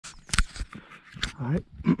All right.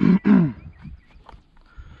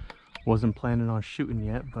 Wasn't planning on shooting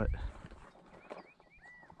yet, but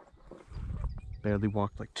barely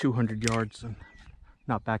walked like 200 yards and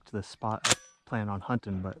not back to the spot I plan on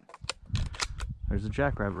hunting, but there's a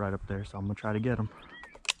jackrabbit right up there, so I'm gonna try to get him.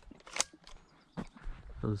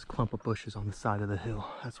 Those clump of bushes on the side of the hill,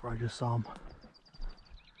 that's where I just saw him.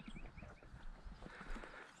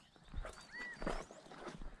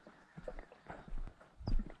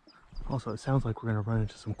 Also, it sounds like we're gonna run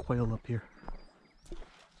into some quail up here.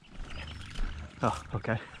 Oh,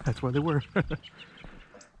 okay, that's where they were.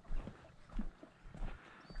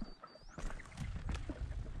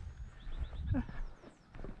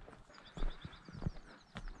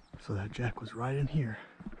 So that jack was right in here.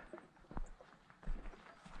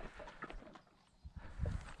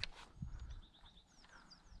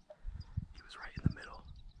 He was right in the middle.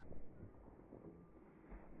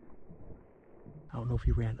 I don't know if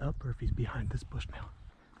he ran up or if he's behind this bush now.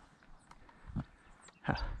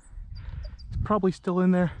 He's probably still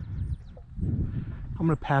in there. I'm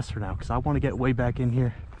gonna pass her now because I want to get way back in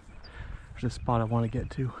here. There's a spot I want to get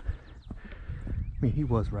to. I mean, he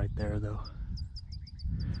was right there though.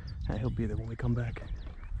 Yeah, he'll be there when we come back.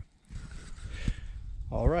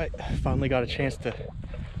 All right, finally got a chance to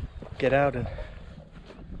get out and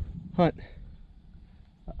hunt.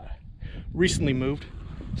 Recently moved,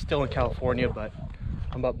 still in California, but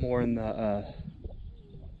I'm up more in the,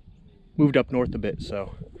 moved up north a bit,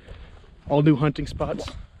 so all new hunting spots.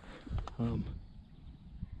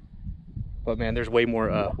 But man, there's way more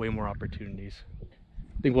opportunities.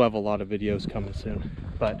 I think we'll have a lot of videos coming soon.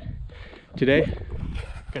 But today,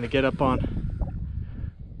 gonna get up on,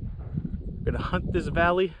 gonna hunt this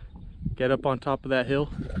valley, get up on top of that hill.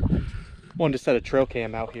 Wanted to set a trail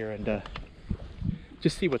cam out here and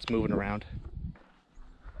just see what's moving around.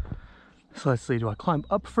 So let's see, do I climb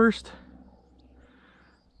up first?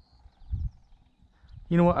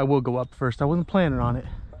 You know what, I will go up first. I wasn't planning on it,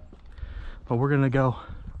 but we're gonna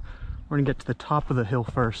get to the top of the hill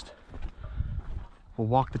first. We'll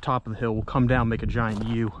walk the top of the hill, we'll come down, make a giant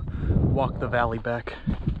U, walk the valley back.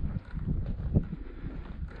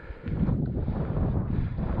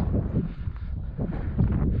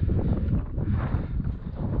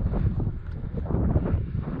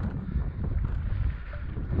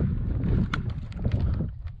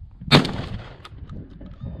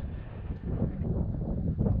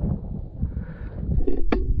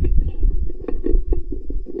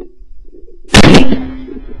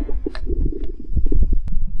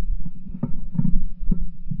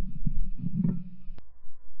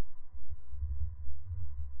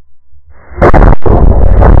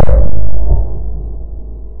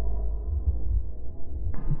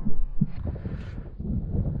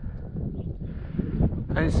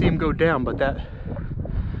 I didn't see him go down, but that,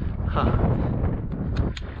 I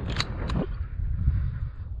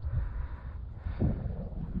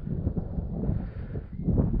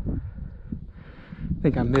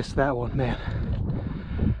think I missed that one, man.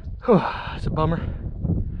 Whew, it's a bummer.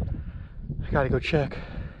 I gotta go check.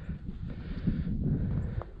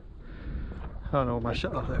 I don't know where my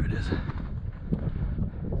shot, oh, there it is.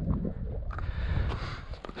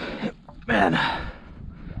 Man, I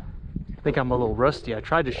think I'm a little rusty. I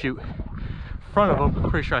tried to shoot in front of him. I'm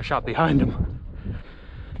pretty sure I shot behind him.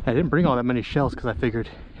 I didn't bring all that many shells because I figured,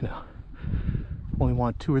 you know, only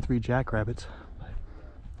want 2 or 3 jackrabbits.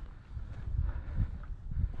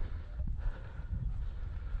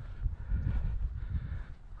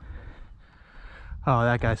 Oh,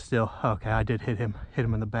 that guy's still, okay, I did hit him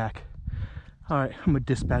in the back. All right, I'm gonna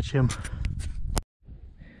dispatch him.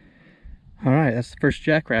 All right, that's the first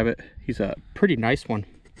jackrabbit. He's a pretty nice one.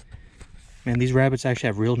 Man, these rabbits actually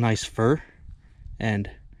have real nice fur, and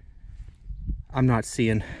I'm not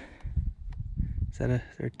seeing, is there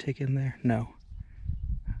a tick in there? No.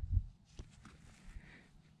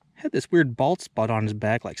 Had this weird bald spot on his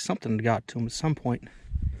back, like something got to him at some point.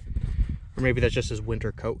 Or maybe that's just his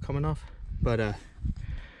winter coat coming off. But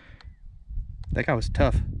that guy was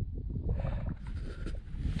tough.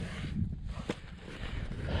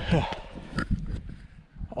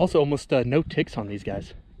 Also, almost no ticks on these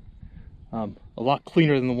guys. A lot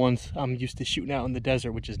cleaner than the ones I'm used to shooting out in the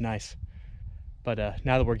desert, which is nice. But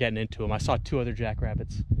now that we're getting into them, I saw 2 other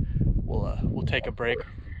jackrabbits. We'll take a break,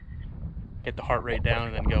 get the heart rate down,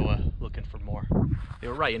 and then go looking for more. They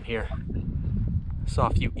were right in here. Saw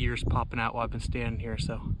a few ears popping out while I've been standing here,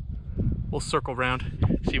 so we'll circle around,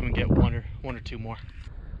 see if we can get one or 2 more.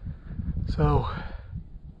 So I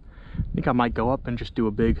think I might go up and just do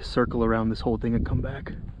a big circle around this whole thing and come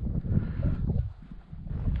back.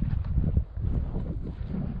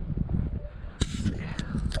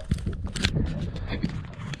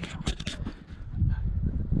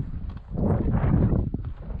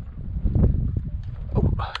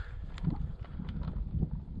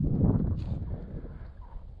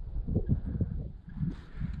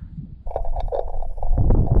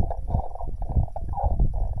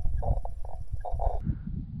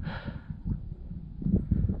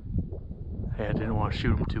 want to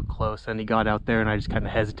shoot him too close, and he got out there and I just kind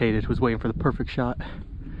of hesitated, was waiting for the perfect shot.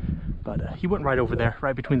 But he went right over there,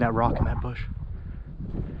 right between that rock and that bush.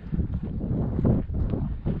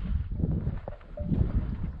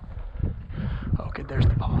 Okay, there's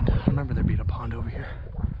the pond. I remember there being a pond over here.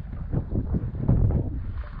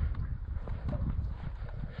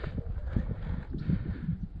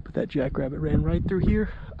 But that jackrabbit ran right through here,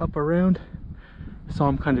 up around. I saw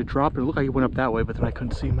him kind of drop. It looked like he went up that way, but then I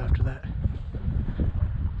couldn't see him after that.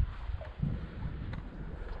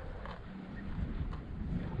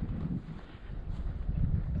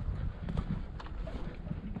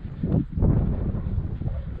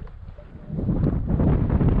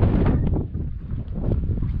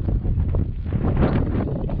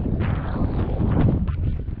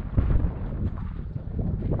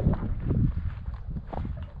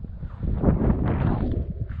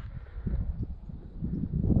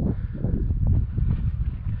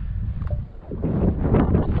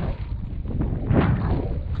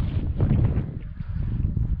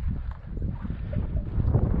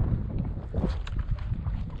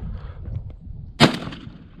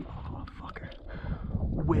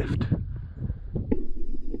 Whiffed.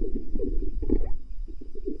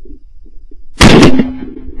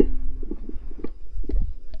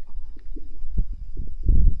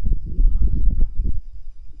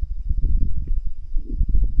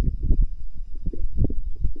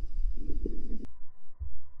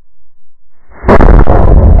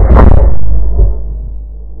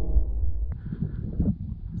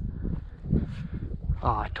 Oh,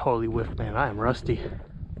 I totally whiffed, man. I am rusty.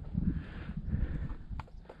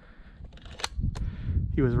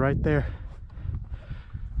 He was right there.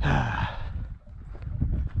 I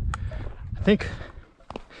think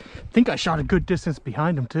I shot a good distance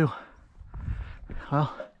behind him too.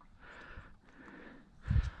 Well,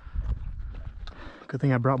 good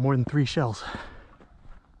thing I brought more than 3 shells.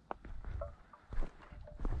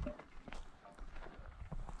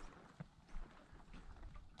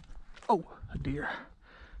 Oh, a deer.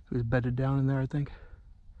 He was bedded down in there, I think.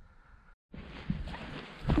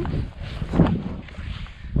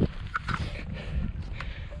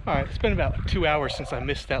 Alright, it's been about 2 hours since I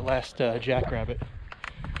missed that last jackrabbit.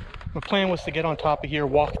 My plan was to get on top of here,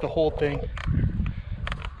 walk the whole thing,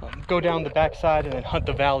 go down the backside, and then hunt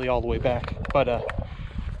the valley all the way back. But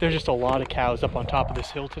there's just a lot of cows up on top of this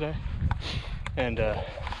hill today. And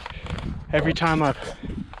every time I've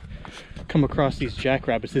come across these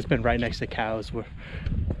jackrabbits, it's been right next to cows.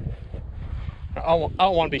 I don't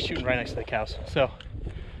want to be shooting right next to the cows. So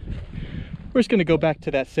we're just going to go back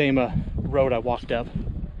to that same road I walked up.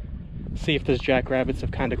 See if those jackrabbits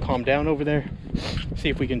have kind of calmed down over there. See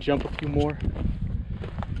if we can jump a few more.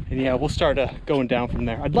 And yeah, we'll start going down from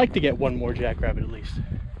there. I'd like to get one more jackrabbit at least.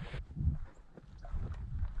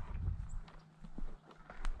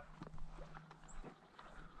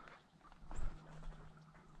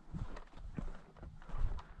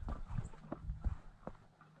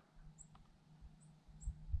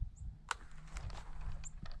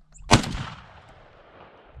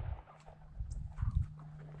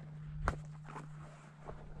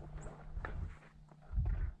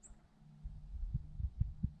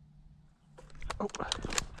 Oh.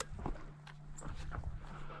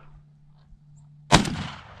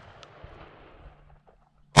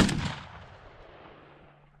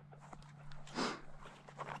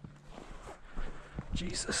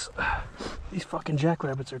 Jesus, these fucking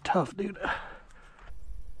jackrabbits are tough, dude.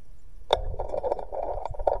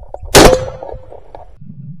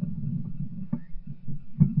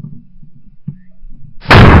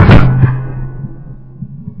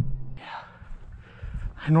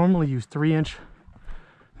 I normally use 3-inch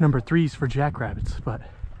number 3s for jackrabbits, but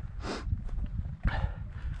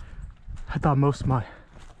I thought most of my,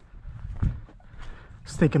 I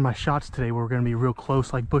was thinking my shots today were going to be real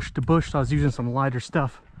close, like bush to bush, so I was using some lighter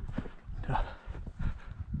stuff.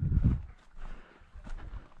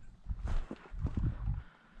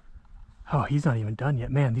 Oh, he's not even done yet.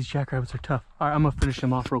 Man, these jackrabbits are tough. All right, I'm gonna finish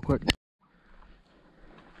him off real quick.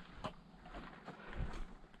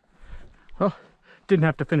 Well, didn't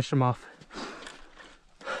have to finish him off.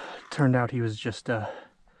 Turned out he was just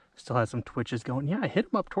still had some twitches going. Yeah, I hit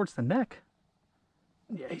him up towards the neck.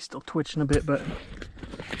 Yeah, he's still twitching a bit, but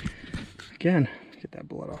again, get that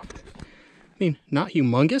blood off. I mean, not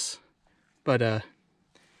humongous, but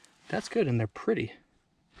that's good, and they're pretty.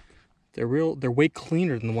 They're way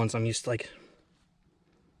cleaner than the ones I'm used to. Like,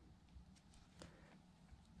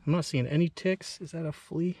 I'm not seeing any ticks. Is that a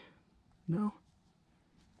flea? No.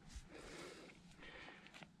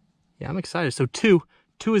 Yeah, I'm excited. So two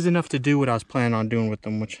is enough to do what I was planning on doing with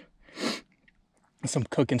them, which is some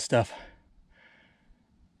cooking stuff.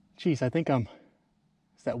 Geez, I think is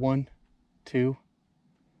that 1, 2?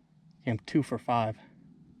 Yeah, I'm 2 for 5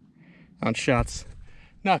 on shots.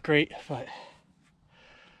 Not great, but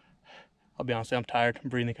I'll be honest, I'm tired.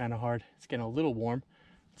 I'm breathing kind of hard. It's getting a little warm.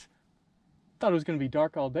 Thought it was going to be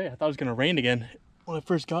dark all day. I thought it was going to rain again. When I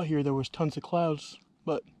first got here, there was tons of clouds,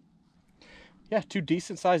 but yeah, 2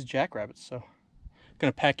 decent-sized jackrabbits. So,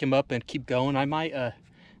 gonna pack him up and keep going. I might, I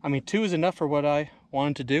mean, 2 is enough for what I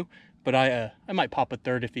wanted to do, but I might pop a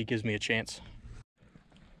 3rd if he gives me a chance.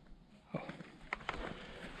 Oh.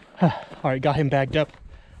 All right, got him bagged up.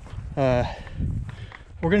 We're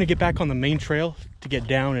gonna get back on the main trail to get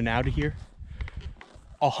down and out of here.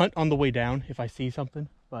 I'll hunt on the way down if I see something,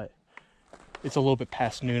 but it's a little bit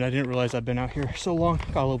past noon. I didn't realize I've been out here so long.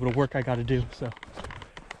 Got a little bit of work I got to do. So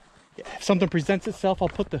yeah, if something presents itself, I'll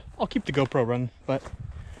keep the GoPro running. But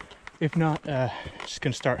if not, just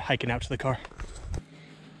gonna start hiking out to the car.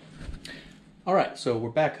 All right, so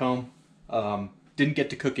we're back home. Didn't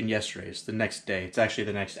get to cooking yesterday. It's the next day. It's actually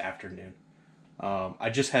the next afternoon.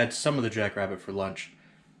 I just had some of the jackrabbit for lunch,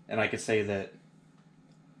 and I could say that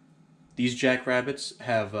these jackrabbits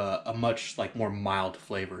have a much more mild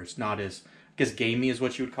flavor. It's not as, I guess, gamey is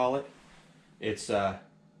what you would call it. It's yeah,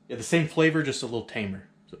 the same flavor, just a little tamer.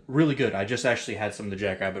 So, really good. I just actually had some of the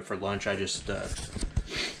jackrabbit for lunch. I just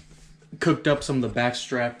cooked up some of the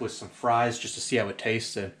backstrap with some fries just to see how it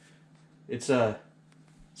tastes, and it's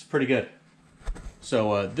pretty good.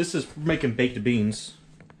 So this is making baked beans.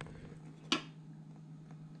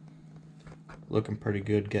 Looking pretty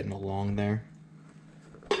good, getting along there.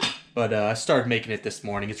 But I started making it this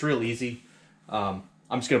morning. It's real easy. I'm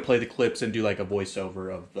just going to play the clips and do like a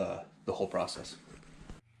voiceover of the whole process.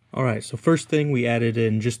 All right, so first thing, we added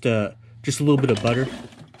in just a little bit of butter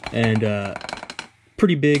and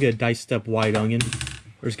pretty big diced up white onion.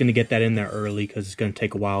 We're just going to get that in there early because it's going to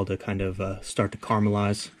take a while to kind of start to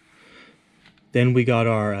caramelize. Then we got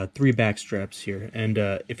our 3 back straps here. And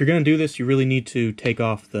if you're going to do this, you really need to take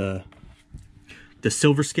off the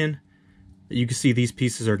silver skin. You can see these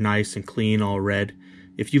pieces are nice and clean, all red.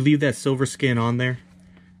 If you leave that silver skin on there,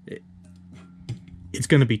 it's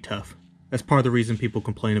going to be tough. That's part of the reason people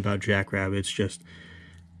complain about jackrabbit. It's just,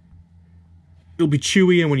 it'll be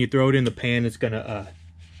chewy, and when you throw it in the pan, it's going to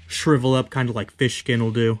shrivel up, kind of like fish skin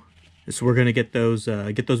will do. So we're going to get those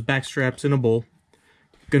back straps in a bowl.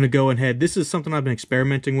 Going to go ahead. This is something I've been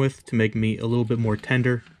experimenting with to make meat a little bit more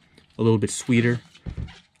tender, a little bit sweeter.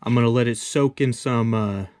 I'm going to let it soak in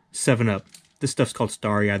some 7-Up. This stuff's called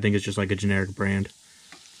Starry. I think it's just like a generic brand.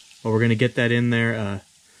 But we're going to get that in there.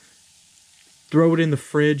 Throw it in the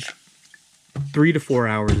fridge. 3 to 4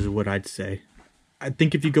 hours is what I'd say. I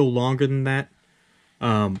think if you go longer than that,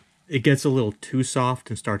 it gets a little too soft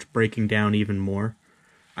and starts breaking down even more.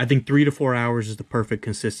 I think 3 to 4 hours is the perfect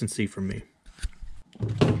consistency for me.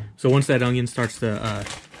 So once that onion starts to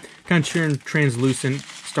kind of turn translucent,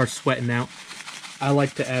 starts sweating out, I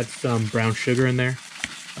like to add some brown sugar in there.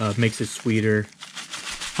 Makes it sweeter,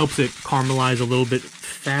 helps it caramelize a little bit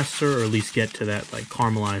faster, or at least get to that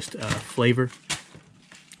caramelized flavor.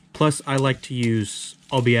 Plus, I like to use,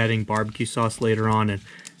 I'll be adding barbecue sauce later on, and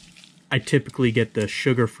I typically get the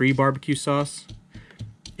sugar-free barbecue sauce.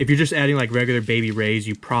 If you're just adding regular Baby Ray's,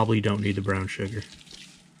 you probably don't need the brown sugar.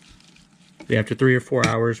 After 3 or 4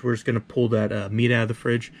 hours, we're just going to pull that meat out of the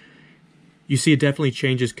fridge. You see it definitely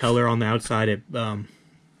changes color on the outside. It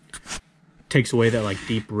takes away that like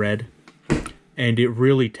deep red, and it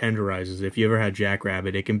really tenderizes. If you ever had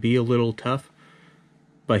jackrabbit, it can be a little tough,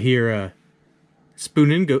 but here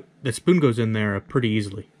the spoon goes in there pretty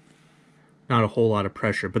easily. Not a whole lot of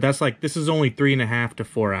pressure, but that's like, this is only 3.5 to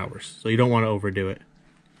 4 hours, so you don't want to overdo it.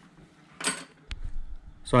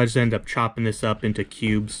 So I just end up chopping this up into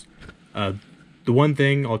cubes. The one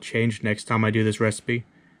thing I'll change next time I do this recipe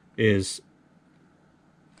is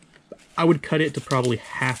I would cut it to probably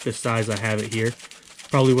half the size I have it here.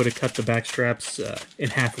 Probably would have cut the back straps in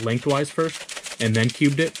half lengthwise first and then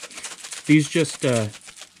cubed it. These just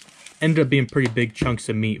ended up being pretty big chunks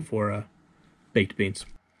of meat for baked beans.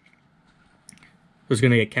 I was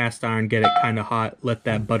going to get cast iron, get it kind of hot, let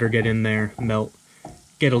that butter get in there, melt,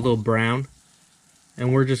 get a little brown,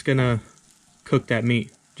 and we're just going to cook that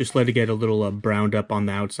meat. Just let it get a little browned up on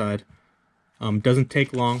the outside. Doesn't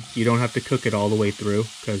take long. You don't have to cook it all the way through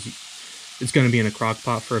because it's going to be in a crock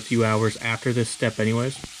pot for a few hours after this step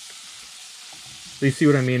anyways. So you see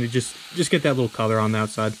what I mean? Just get that little color on the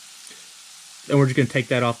outside. Then we're just going to take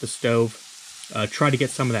that off the stove. Try to get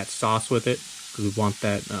some of that sauce with it because we want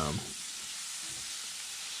that.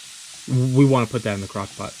 We want to put that in the crock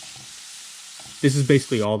pot. This is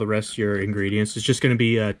basically all the rest of your ingredients. It's just going to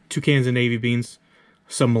be 2 cans of navy beans,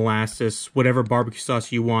 some molasses, whatever barbecue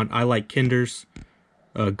sauce you want. I like Kinder's,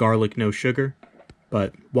 garlic, no sugar,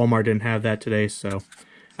 but Walmart didn't have that today, so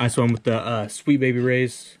I just went with the Sweet Baby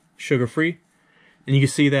Ray's sugar-free. And you can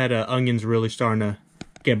see that onion's really starting to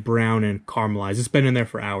get brown and caramelized. It's been in there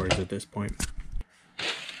for hours at this point.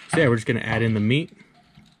 So yeah, we're just gonna add in the meat.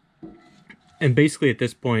 And basically at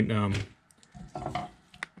this point,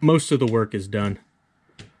 most of the work is done.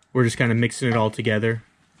 We're just kind of mixing it all together.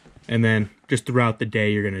 And then just throughout the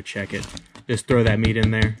day, you're gonna check it. Just throw that meat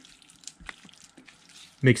in there.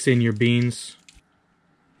 Mix in your beans,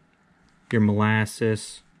 your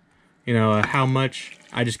molasses. You know, how much,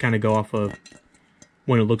 I just kind of go off of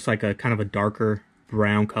when it looks like a kind of a darker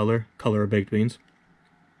brown color of baked beans.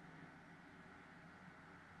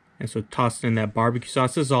 And so tossing in that barbecue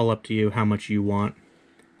sauce. This is all up to you how much you want.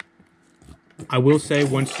 I will say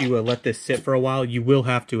once you let this sit for a while, you will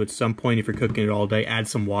have to at some point, if you're cooking it all day, add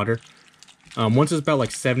some water. Once it's about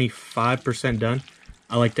like 75% done,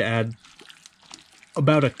 I like to add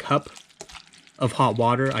about a cup of hot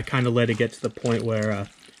water. I kind of let it get to the point where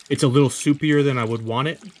it's a little soupier than I would want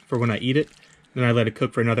it for when I eat it. Then I let it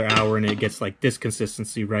cook for another hour and it gets like this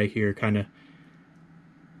consistency right here, kind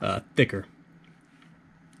of thicker.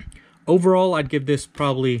 Overall, I'd give this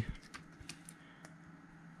probably,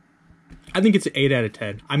 I think it's an 8 out of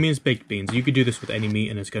 10. I mean, it's baked beans. You could do this with any meat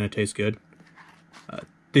and it's going to taste good.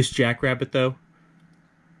 This Jackrabbit, though,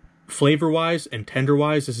 flavor-wise and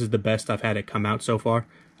tender-wise, this is the best I've had it come out so far.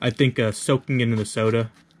 I think soaking it in the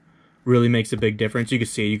soda really makes a big difference. You can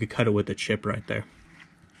see it. You could cut it with a chip right there.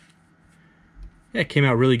 Yeah, it came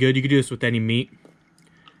out really good. You could do this with any meat.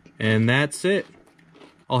 And that's it.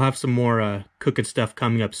 I'll have some more cooking stuff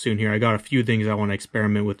coming up soon here. I got a few things I want to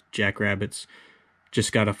experiment with Jackrabbits.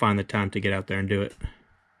 Just got to find the time to get out there and do it.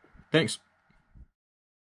 Thanks.